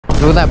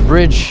Look at that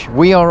bridge.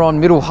 We are on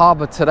Middle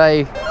Harbour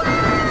today.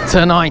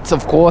 Tonight,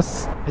 of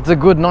course. It's a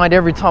good night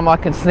every time I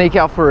can sneak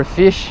out for a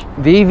fish.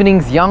 The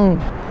evening's young.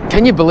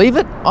 Can you believe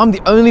it? I'm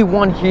the only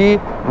one here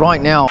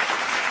right now.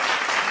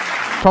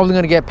 Probably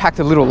gonna get packed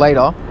a little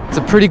later. It's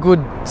a pretty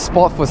good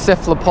spot for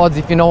cephalopods,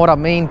 if you know what I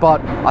mean,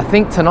 but I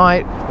think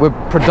tonight we're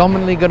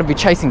predominantly gonna be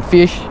chasing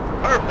fish.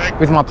 Perfect.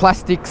 With my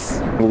plastics.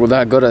 Well,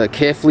 I gotta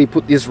carefully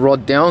put this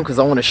rod down because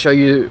I want to show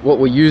you what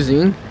we're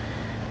using.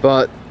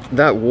 But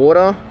that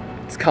water,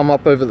 it's come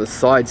up over the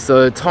side,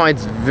 so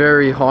tide's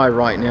very high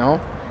right now.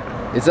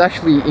 It's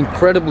actually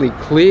incredibly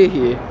clear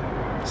here.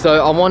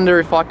 So I wonder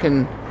if I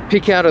can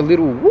pick out a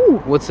little,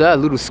 woo, what's that,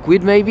 a little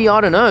squid maybe? I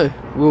don't know.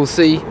 We'll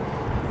see.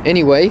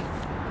 Anyway,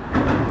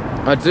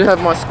 I do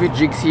have my squid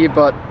jigs here,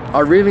 but I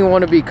really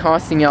want to be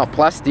casting out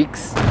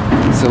plastics.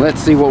 So let's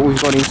see what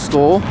we've got in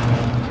store.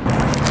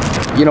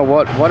 You know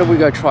what, why don't we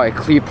go try a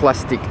clear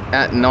plastic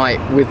at night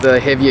with a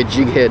heavier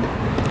jig head.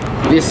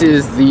 This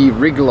is the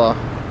wriggler,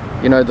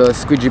 you know, the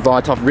squidgy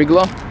bite off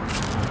wriggler.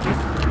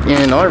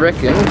 And I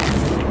reckon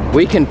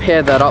we can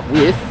pair that up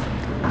with,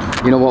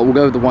 you know what, we'll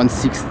go with the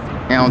 1/6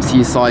 ounce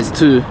here, size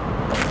 2.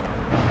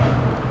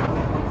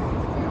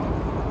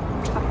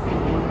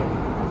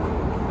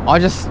 I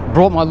just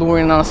brought my lure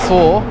in and I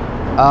saw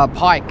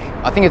pike.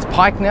 I think it's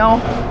pike now.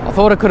 I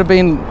thought it could have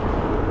been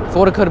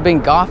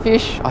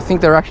garfish. I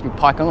think they're actually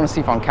pike. I'm gonna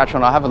see if I can catch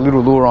one. I have a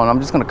little lure on. I'm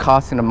just gonna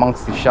cast in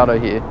amongst the shadow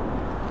here.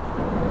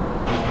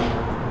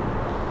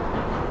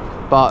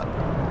 But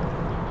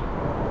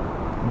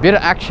bit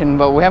of action,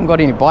 but we haven't got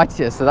any bites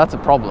yet, so that's a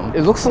problem.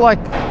 It looks like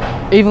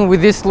even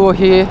with this lure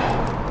here,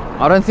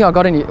 I don't think I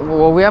got any,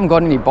 well, we haven't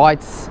got any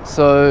bites,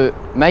 so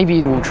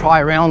maybe we'll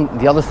try around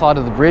the other side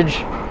of the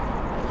bridge.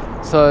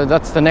 So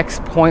that's the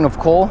next point of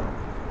call.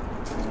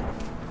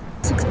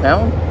 6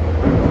 pound.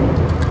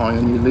 Tying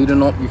a new leader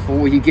knot before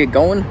we get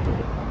going.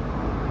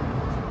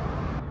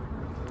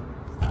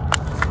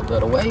 Put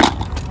that away.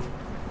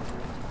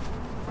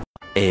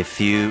 A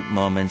few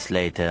moments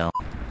later.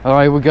 All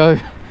right, we go.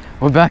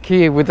 We're back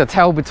here with the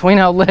tail between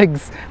our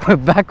legs. We're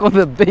back on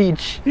the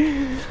beach.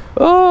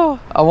 Oh,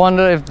 I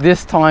wonder if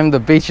this time the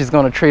beach is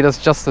going to treat us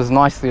just as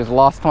nicely as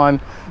last time,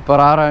 but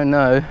I don't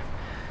know.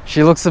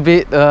 She looks a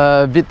bit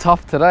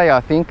tough today, I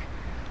think.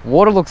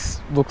 Water looks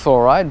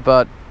all right,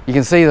 but you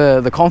can see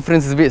the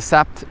confidence is a bit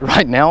sapped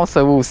right now,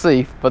 so we'll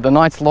see. But the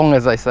night's long,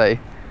 as they say.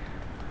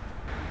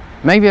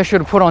 Maybe I should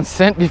have put on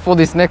scent before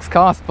this next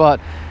cast, but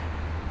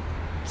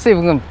see if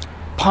we can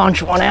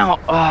punch one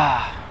out.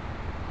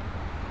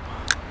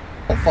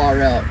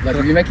 Far out. Like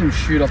if you make him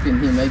shoot up in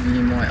here, maybe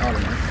he might, I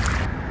don't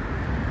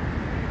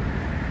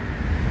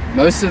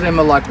know. Most of them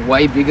are like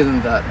way bigger than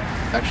that.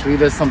 Actually,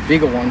 there's some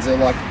bigger ones. They're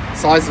like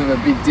size of a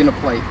big dinner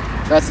plate.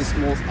 That's the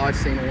smallest I've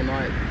seen all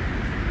night.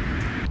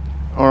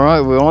 All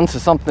right, we're on to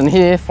something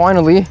here.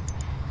 Finally,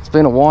 it's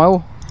been a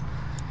while.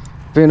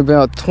 Been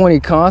about 20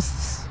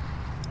 casts.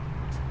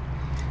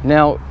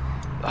 Now,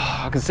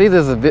 I can see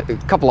there's a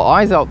couple of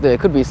eyes out there.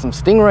 Could be some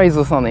stingrays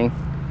or something.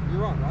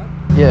 You're on, right?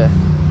 Yeah.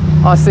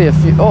 I see a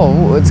few.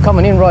 Oh, it's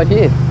coming in right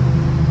here.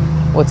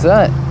 What's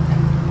that?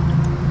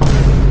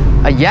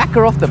 A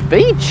yakka off the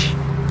beach?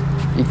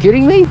 You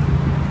kidding me?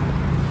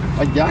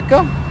 A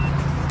yakka?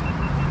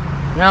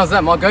 How's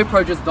that? My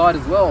GoPro just died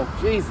as well.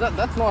 Jeez,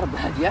 that's not a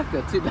bad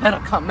yakka. Too bad I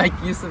can't make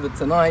use of it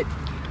tonight.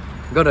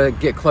 Gotta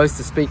get close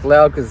to speak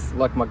loud because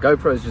like my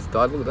GoPro's just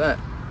died. Look at that.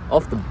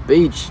 Off the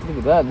beach. Look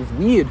at that. It's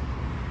weird.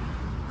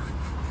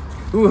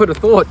 Who would have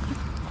thought?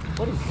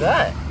 What is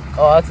that?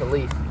 Oh, that's a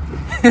leaf.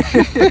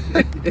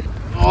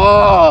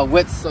 Oh,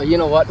 wet. So you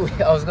know what?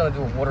 I was gonna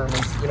do a water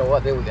release. You know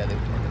what? There we go.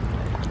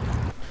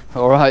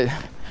 All right.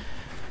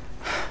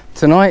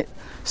 Tonight,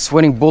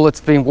 sweating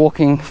bullets. Been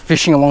walking,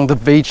 fishing along the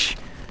beach.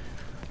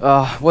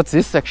 What's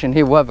this section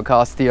here? We'll have a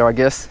cast here, I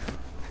guess.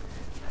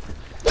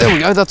 There we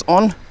go. That's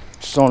on.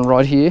 Just on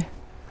right here.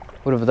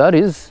 Whatever that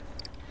is.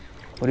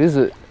 What is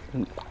it?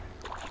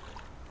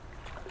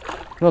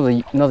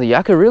 Another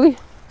yakka, really?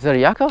 Is that a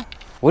yakka?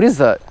 What is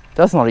that?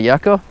 That's not a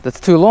yakka. That's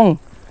too long.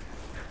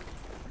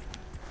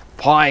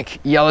 Pike,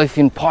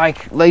 yellowfin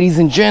pike, ladies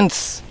and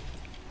gents.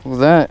 What was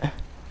that?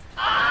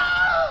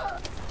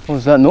 What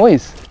was that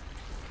noise?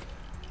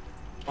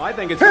 I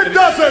think it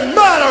doesn't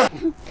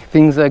matter.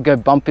 Things that go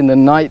bump in the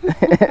night.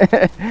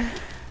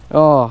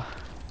 Oh,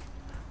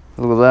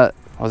 look at that.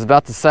 I was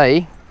about to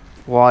say,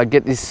 well, I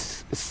get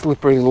this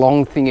slippery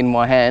long thing in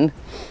my hand.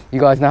 You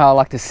guys know how I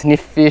like to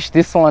sniff fish.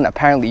 This one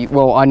apparently,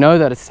 well, I know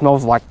that it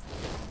smells like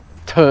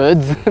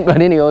turds,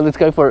 but anyway, let's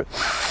go for it.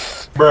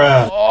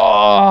 Bruh.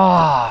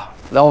 Oh,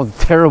 that was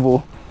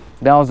terrible.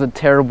 That was a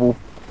terrible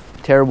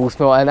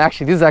smell. And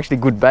actually, this is actually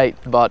good bait,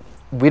 but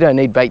we don't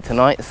need bait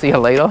tonight. See you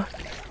later.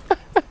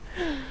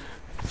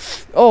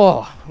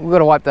 Oh, we've got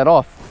to wipe that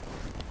off.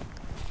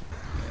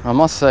 I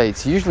must say,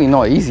 it's usually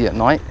not easy at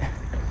night.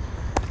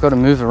 Got to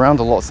move around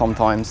a lot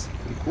sometimes.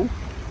 Pretty cool.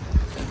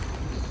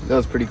 That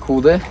was pretty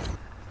cool there.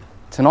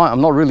 Tonight,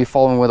 I'm not really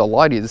following where the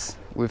light is.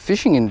 We're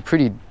fishing in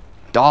pretty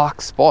dark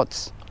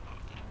spots.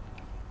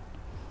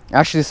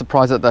 Actually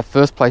surprised that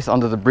first place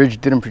under the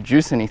bridge didn't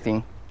produce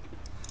anything.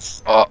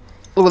 Oh,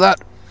 Look at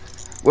that.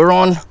 We're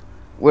on.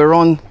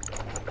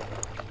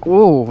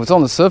 Oh, it's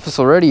on the surface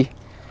already.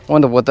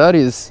 Wonder what that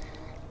is.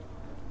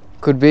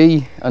 Could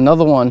be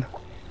another one.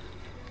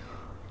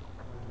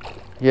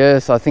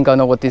 Yes, I think I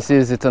know what this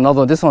is. It's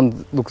another. This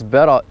one looks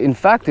better. In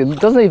fact, it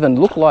doesn't even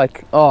look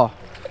like. Oh,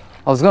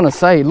 I was gonna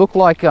say, it looked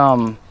like.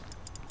 Let's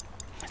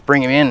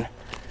bring him in.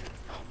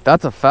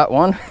 That's a fat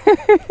one.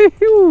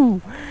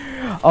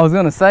 I was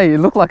gonna say, it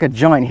looked like a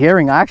giant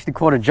herring. I actually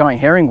caught a giant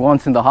herring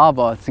once in the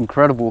harbor. It's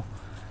incredible.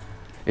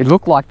 It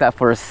looked like that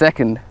for a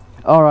second.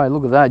 All right,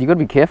 look at that. You gotta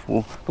be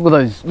careful. Look at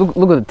those.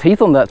 Look at the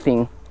teeth on that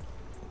thing,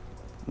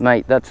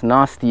 mate. That's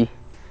nasty.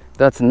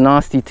 That's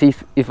nasty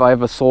teeth. If I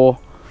ever saw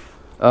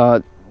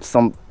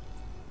some,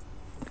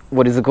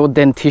 what is it called,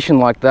 dentition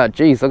like that.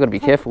 Jeez, I gotta be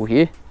careful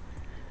here.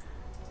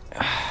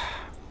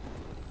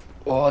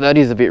 Oh, that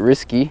is a bit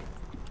risky,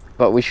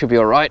 but we should be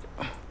all right.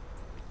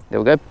 There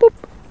we go. Boop.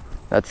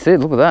 That's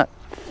it. Look at that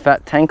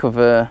fat tank of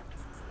I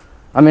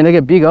mean, they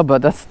get bigger,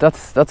 but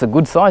that's a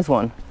good size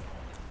one.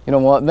 You know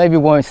what? Maybe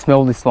we won't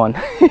smell this one.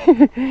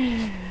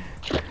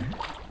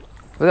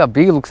 Look how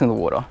big it looks in the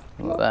water.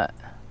 Look at that.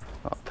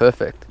 Oh,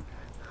 perfect.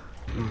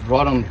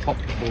 Right on top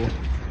floor.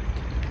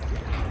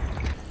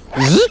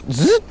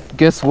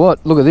 Guess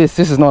what? Look at this.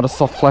 This is not a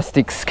soft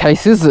plastics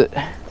case, is it?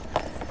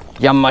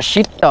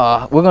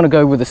 Yamashita. We're gonna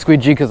go with the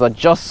squid jig because I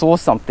just saw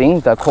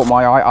something that caught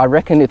my eye. I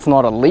reckon it's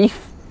not a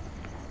leaf.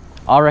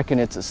 I reckon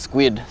it's a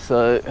squid.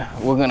 So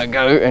we're gonna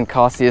go and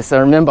cast here.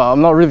 So remember,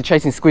 I'm not really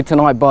chasing squid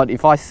tonight, but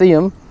if I see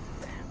them,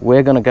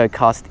 we're gonna go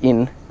cast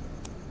in.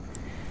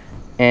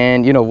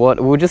 And you know what?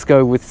 We'll just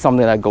go with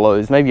something that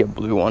glows. Maybe a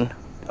blue one.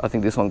 I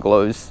think this one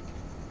glows.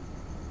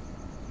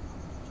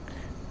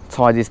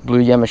 Tie this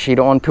blue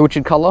Yamashita on.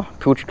 Pilchard color.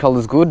 Pilchard color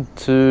is good.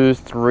 2,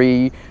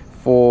 3,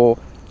 4,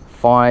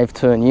 5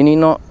 turn uni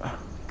knot.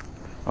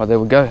 Oh, there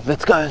we go.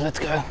 Let's go. Let's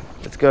go.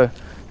 Let's go.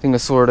 I think I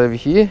saw it over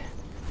here.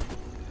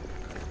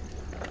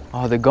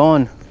 Oh, they're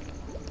gone.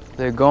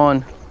 They're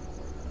gone.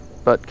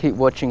 But keep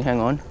watching. Hang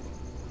on.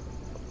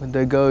 Where'd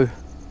they go?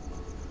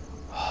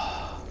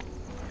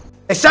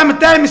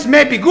 Sometimes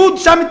may be good,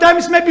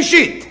 sometimes may be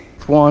shit.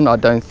 One. I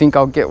don't think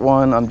I'll get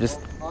one. I'm just.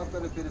 I've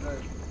got a bit of a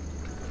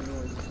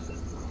noise.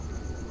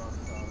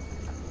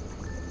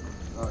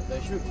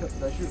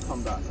 They should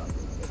come back.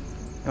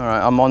 All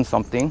right, I'm on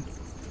something.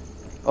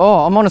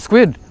 Oh, I'm on a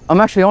squid.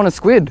 I'm actually on a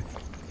squid.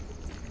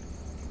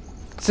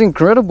 It's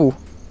incredible.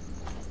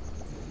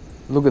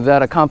 Look at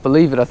that, I can't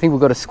believe it. I think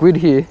we've got a squid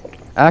here.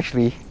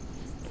 Actually,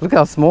 look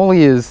how small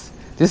he is.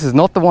 This is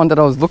not the one that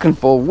I was looking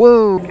for.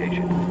 Whoa.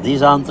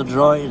 These aren't the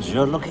droids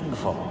you're looking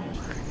for.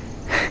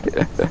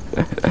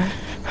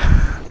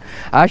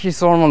 I actually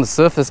saw him on the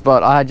surface,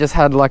 but I just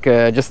had like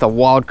just a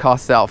wild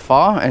cast out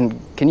far, and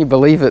can you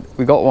believe it?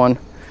 We got one.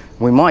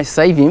 We might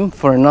save him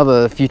for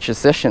another future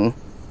session.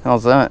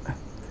 How's that?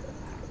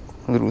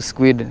 A little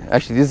squid.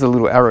 Actually, there's a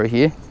little arrow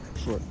here.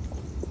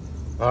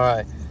 All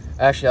right.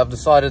 Actually, I've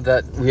decided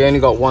that we only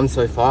got one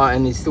so far,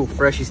 and he's still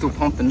fresh. He's still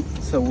pumping,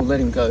 so we'll let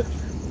him go.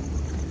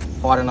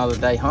 Fight another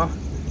day, huh?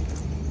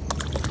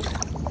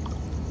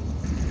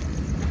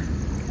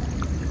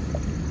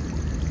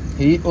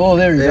 Oh,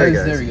 there he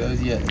goes. There he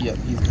goes. Yeah, yeah.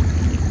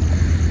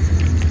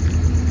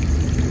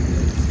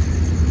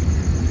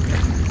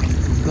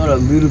 He's got a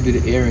little bit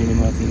of air in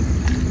him, I think.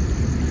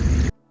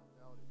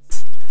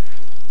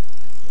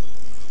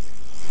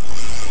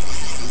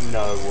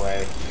 No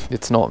way.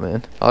 It's not,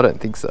 man. I don't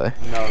think so.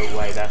 No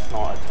way, that's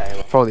not a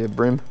tailor. Probably a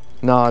brim.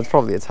 No, it's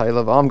probably a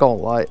tailor, but I'm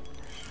going light.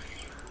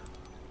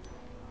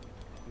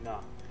 No,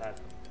 that,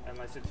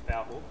 unless it's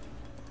foul hook.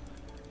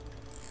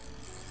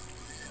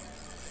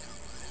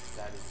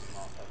 That is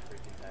not a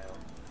freaking tailor.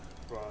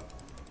 Bro.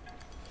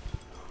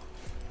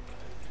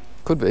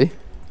 Could be.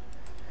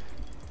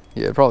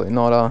 Yeah, probably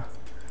not.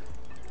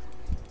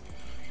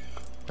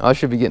 I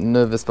should be getting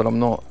nervous, but I'm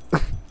not.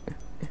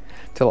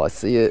 Till I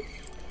see it.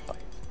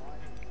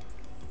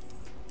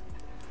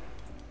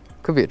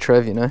 Could be a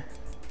Trev, you know.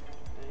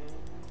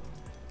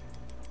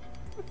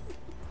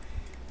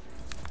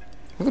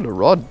 Look at the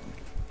rod.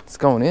 It's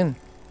going in.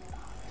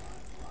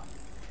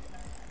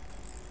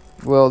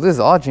 Well, this is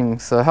arging,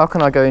 so how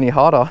can I go any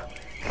harder?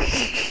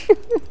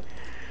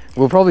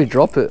 We'll probably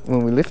drop it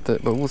when we lift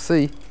it, but we'll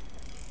see.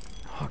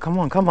 Oh, come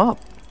on, come up.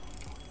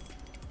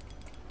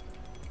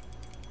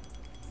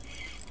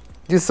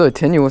 It's so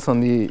tenuous on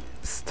the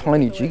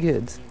tiny jig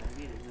heads.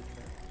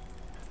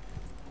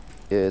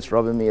 Yeah, it's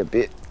rubbing me a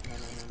bit.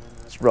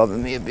 It's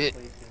rubbing me a bit.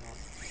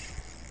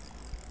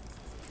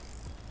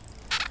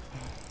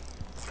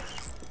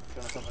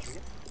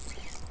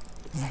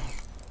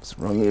 It's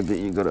rubbing me a bit.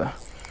 You gotta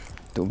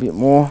do a bit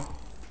more.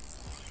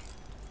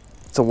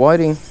 It's a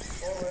whiting.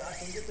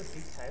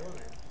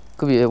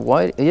 Could be a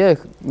white. Yeah,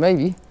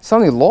 maybe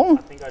something long.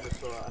 I think I just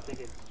saw it. I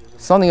think it's just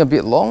Something a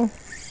bit long.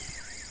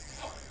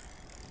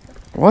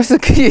 Why's the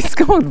key? It's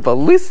going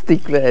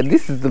ballistic, man.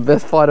 This is the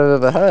best fight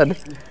I've ever had.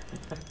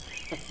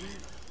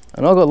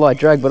 And I got light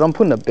drag, but I'm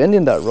putting a bend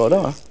in that rod,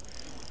 huh?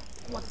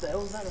 What the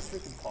hell is that? A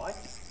freaking pike?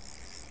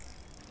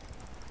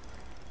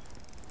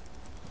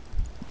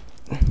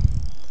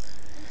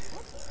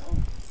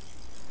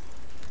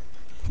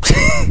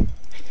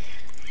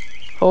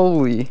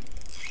 Holy.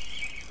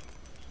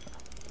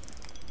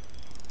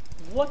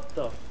 What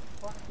the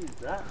fuck is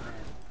that, man?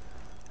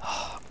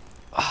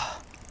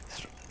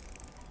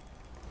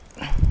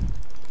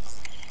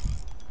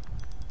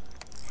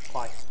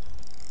 Pike.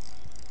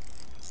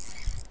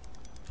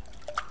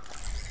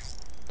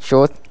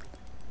 Short?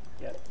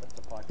 Yeah, that's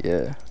a pike.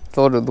 Yeah.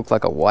 Thought it looked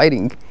like a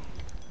whiting.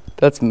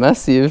 That's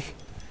massive.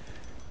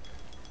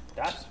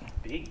 That's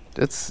big.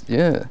 That's,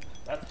 yeah.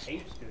 That's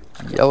heaps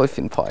good.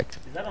 Yellowfin pike.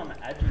 Is that on the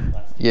Agi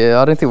plastic?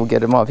 Yeah, I don't think we'll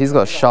get him up. He's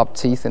got sharp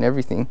teeth and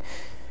everything.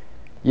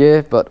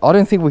 Yeah, but I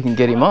don't think we can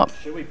get him up.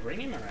 Should we bring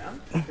him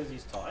around because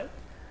he's tired?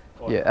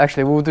 Or Yeah,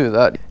 actually, we'll do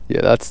that.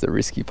 Yeah, that's the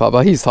risky part.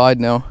 But he's tired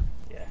now.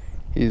 Yeah.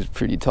 He's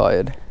pretty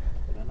tired.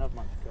 We don't have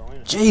much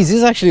going. Jeez, this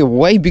is actually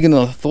way bigger than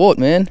I thought,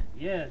 man.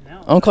 Yeah,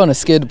 now. I'm kind of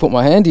scared to put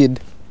my hand in.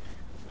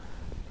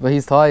 But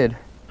he's tired.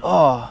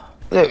 Oh,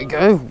 there we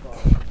go.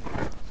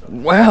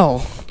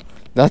 Wow.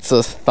 That's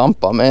a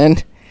thumper,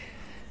 man.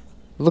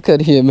 Look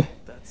at him.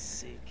 That's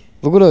sick.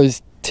 Look at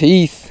those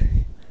teeth.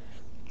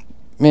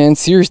 Man,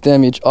 serious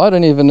damage. I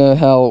don't even know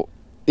how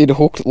it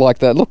hooked like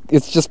that. Look,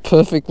 it's just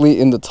perfectly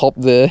in the top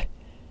there.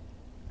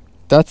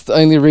 That's the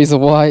only reason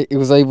why it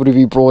was able to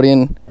be brought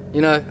in.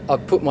 You know, I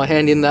put my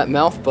hand in that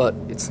mouth, but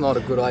it's not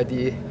a good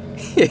idea.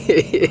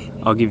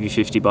 I'll give you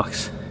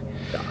 $50.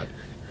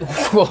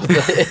 Well,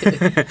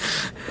 there.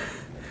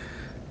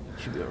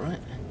 Should be alright.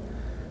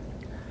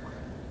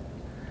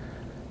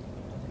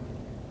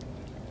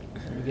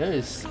 There he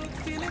goes.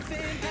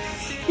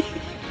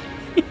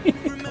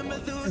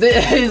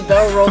 There's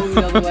no rolling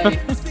the other way.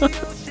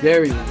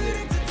 There he is.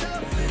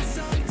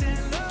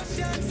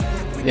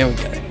 There we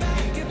go.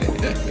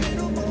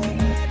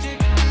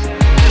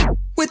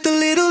 With a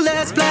little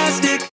less plastic.